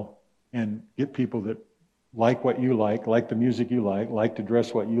call and get people that like what you like the music you like to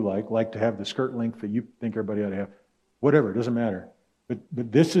dress what you like to have the skirt length that you think everybody ought to have. Whatever, it doesn't matter.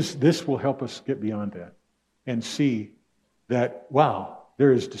 But this will help us get beyond that and see that, wow,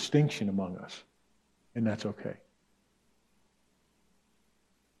 there is distinction among us, and that's okay.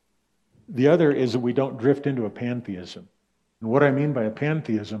 The other is that we don't drift into a pantheism. And what I mean by a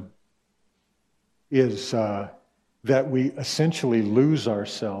pantheism is that we essentially lose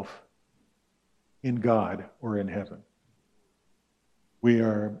ourselves in God or in heaven. We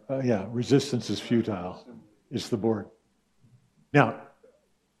are, resistance is futile. It's the board. Now,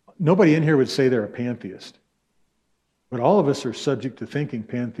 nobody in here would say they're a pantheist, but all of us are subject to thinking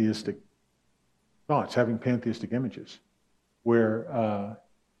pantheistic thoughts, having pantheistic images, where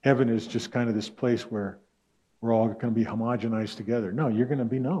heaven is just kind of this place where we're all going to be homogenized together. No, you're going to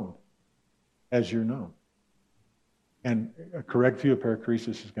be known as you're known. And a correct view of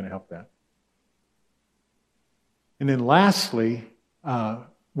perichoresis is going to help that. And then lastly,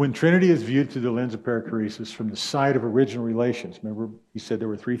 when Trinity is viewed through the lens of perichoresis from the side of original relations, remember he said there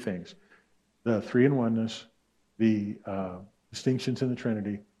were three things: the three in oneness, the distinctions in the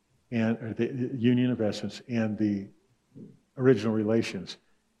Trinity, and the union of essence, and the original relations.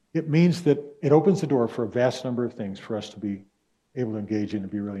 It means that it opens the door for a vast number of things for us to be able to engage in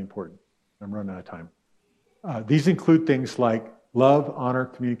and be really important. I'm running out of time. These include things like love, honor,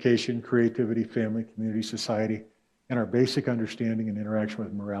 communication, creativity, family, community, society, and our basic understanding and interaction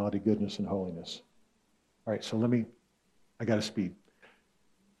with morality, goodness, and holiness. All right, so I got to speed.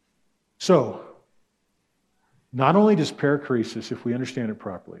 So, not only does perichoresis, if we understand it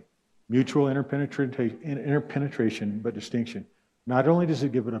properly, mutual interpenetration but distinction, not only does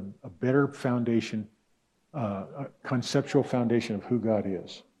it give it a better foundation, a conceptual foundation of who God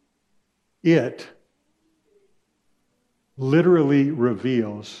is, it literally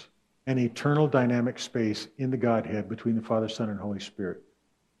reveals an eternal dynamic space in the Godhead between the Father, Son, and Holy Spirit.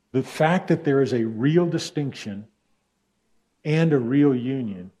 The fact that there is a real distinction and a real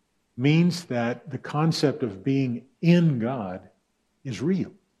union means that the concept of being in God is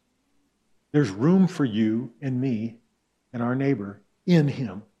real. There's room for you and me and our neighbor in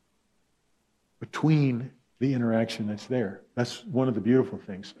Him, between the interaction that's there. That's one of the beautiful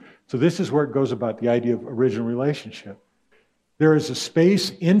things. So this is where it goes about the idea of original relationship. There is a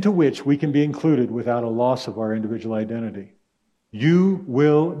space into which we can be included without a loss of our individual identity. You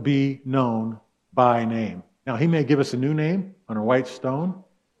will be known by name. Now, he may give us a new name on a white stone,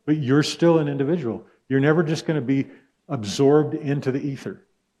 but you're still an individual. You're never just going to be absorbed into the ether.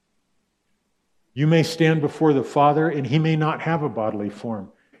 You may stand before the Father, and he may not have a bodily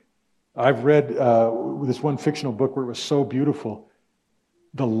form. I've read this one fictional book where it was so beautiful.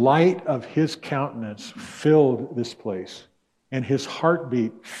 The light of his countenance filled this place, and his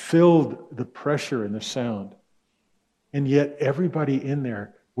heartbeat filled the pressure and the sound. And yet everybody in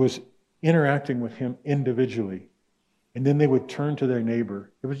there was interacting with him individually. And then they would turn to their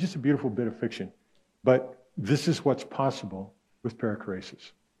neighbor. It was just a beautiful bit of fiction. But this is what's possible with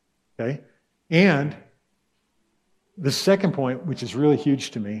perichoresis. Okay? And the second point, which is really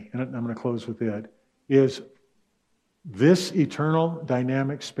huge to me, and I'm going to close with it, is this eternal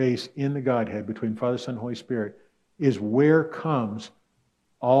dynamic space in the Godhead between Father, Son, and Holy Spirit is where comes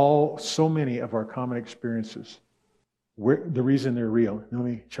so many of our common experiences. The reason they're real. Let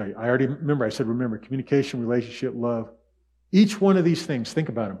me show you. I said remember, communication, relationship, love. Each one of these things, think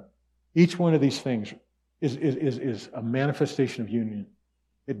about them. Each one of these things is a manifestation of union.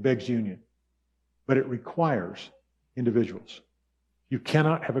 It begs union. But it requires individuals. You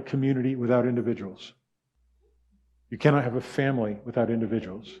cannot have a community without individuals. You cannot have a family without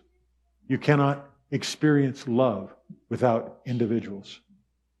individuals. You cannot experience love without individuals.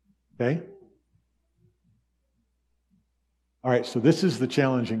 Okay? All right, so this is the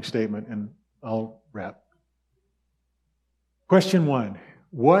challenging statement, and I'll wrap. Question 1.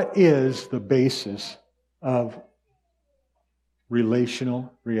 What is the basis of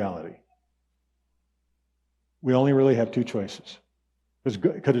relational reality? We only really have two choices.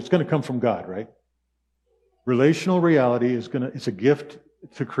 Because it's going to come from God, right? Relational reality it's a gift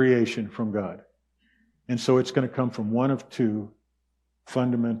to creation from God. And so it's going to come from one of two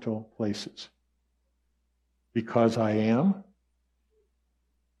fundamental places. Because I am,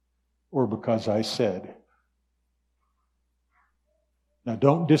 or because I said. Now,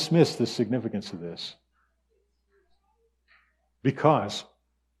 don't dismiss the significance of this. Because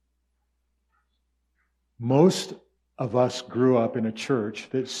most of us grew up in a church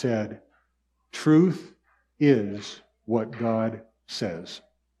that said, truth is what God says.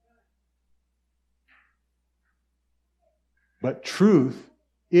 But truth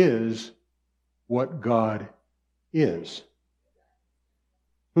is what God is.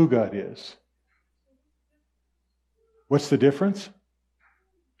 Who God is. What's the difference?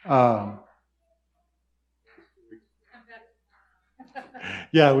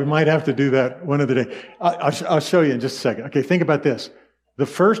 Yeah, we might have to do that one other day. I'll show you in just a second. Okay, think about this. The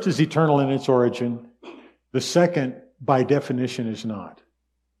first is eternal in its origin. The second, by definition, is not.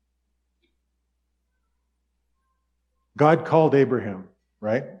 God called Abraham,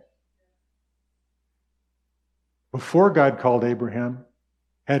 right? Before God called Abraham,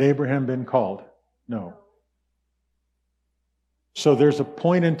 had Abraham been called? No. So there's a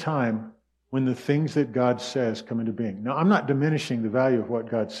point in time when the things that God says come into being. Now, I'm not diminishing the value of what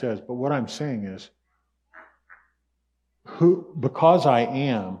God says, but what I'm saying is, because I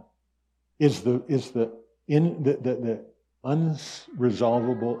am, is the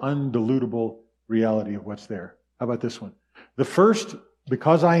unresolvable, undilutable reality of what's there. How about this one? The first,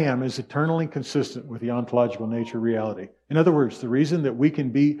 because I am, is eternally consistent with the ontological nature of reality. In other words, the reason that we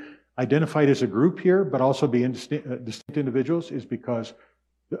can be identified as a group here, but also be distinct individuals, is because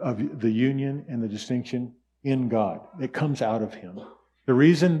of the union and the distinction in God. It comes out of Him. The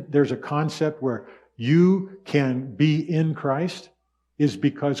reason there's a concept where you can be in Christ is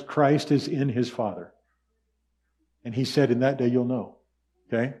because Christ is in His Father. And He said, in that day you'll know.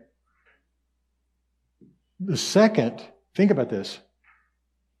 Okay? The second, think about this,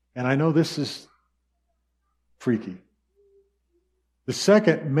 and I know this is freaky. The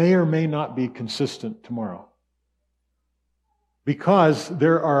second may or may not be consistent tomorrow. Because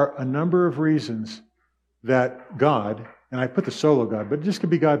there are a number of reasons that God, and I put the solo God, but it just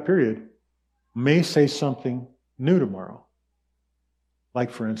could be God, period, may say something new tomorrow. Like,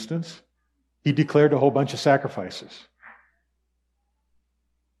 for instance, He declared a whole bunch of sacrifices.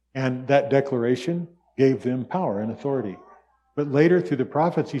 And that declaration gave them power and authority. But later, through the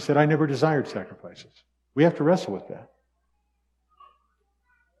prophets, He said, I never desired sacrifices. We have to wrestle with that.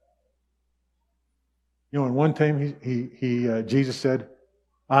 You know, and one time Jesus said,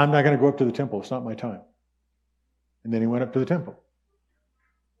 I'm not going to go up to the temple. It's not my time. And then He went up to the temple.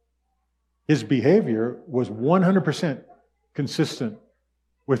 His behavior was 100% consistent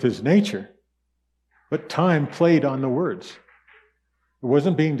with His nature. But time played on the words. It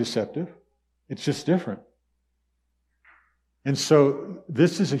wasn't being deceptive. It's just different. And so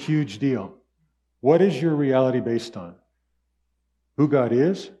this is a huge deal. What is your reality based on? Who God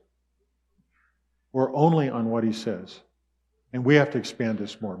is? Or only on what he says? And we have to expand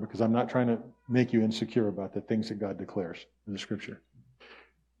this more, because I'm not trying to make you insecure about the things that God declares in the Scripture.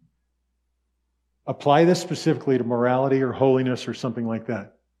 Apply this specifically to morality or holiness or something like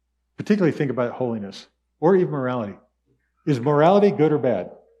that. Particularly think about holiness or even morality. Is morality good or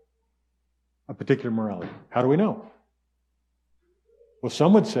bad? A particular morality. How do we know? Well,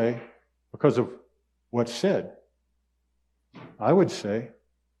 some would say because of what's said. I would say,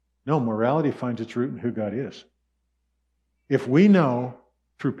 no, morality finds its root in who God is. If we know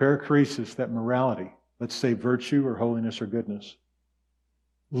through perichoresis that morality, let's say virtue or holiness or goodness,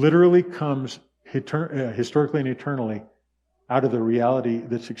 literally comes historically and eternally out of the reality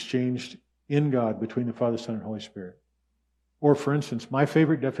that's exchanged in God between the Father, Son, and Holy Spirit. Or, for instance, my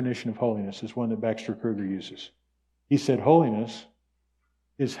favorite definition of holiness is one that Baxter Kruger uses. He said, holiness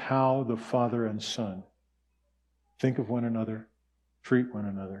is how the Father and Son think of one another, treat one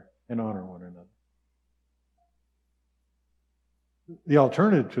another, and honor one another. The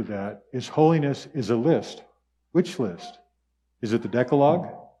alternative to that is holiness is a list. Which list? Is it the Decalogue,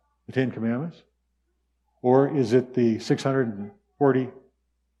 the Ten Commandments? Or is it the 640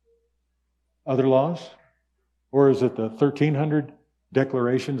 other laws? Or is it the 1,300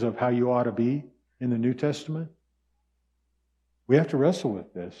 declarations of how you ought to be in the New Testament? We have to wrestle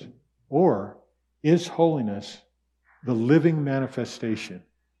with this. Or is holiness the living manifestation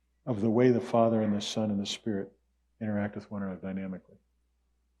of the way the Father and the Son and the Spirit interact with one another dynamically?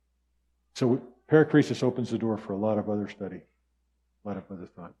 So perichoresis opens the door for a lot of other study, a lot of other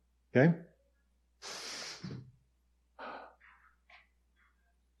thought. Okay?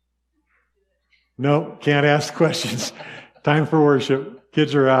 No, can't ask questions. Time for worship.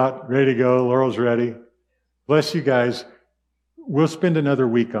 Kids are out, ready to go. Laurel's ready. Bless you guys. We'll spend another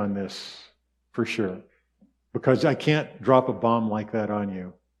week on this for sure, because I can't drop a bomb like that on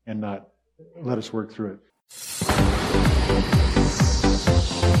you and not let us work through it.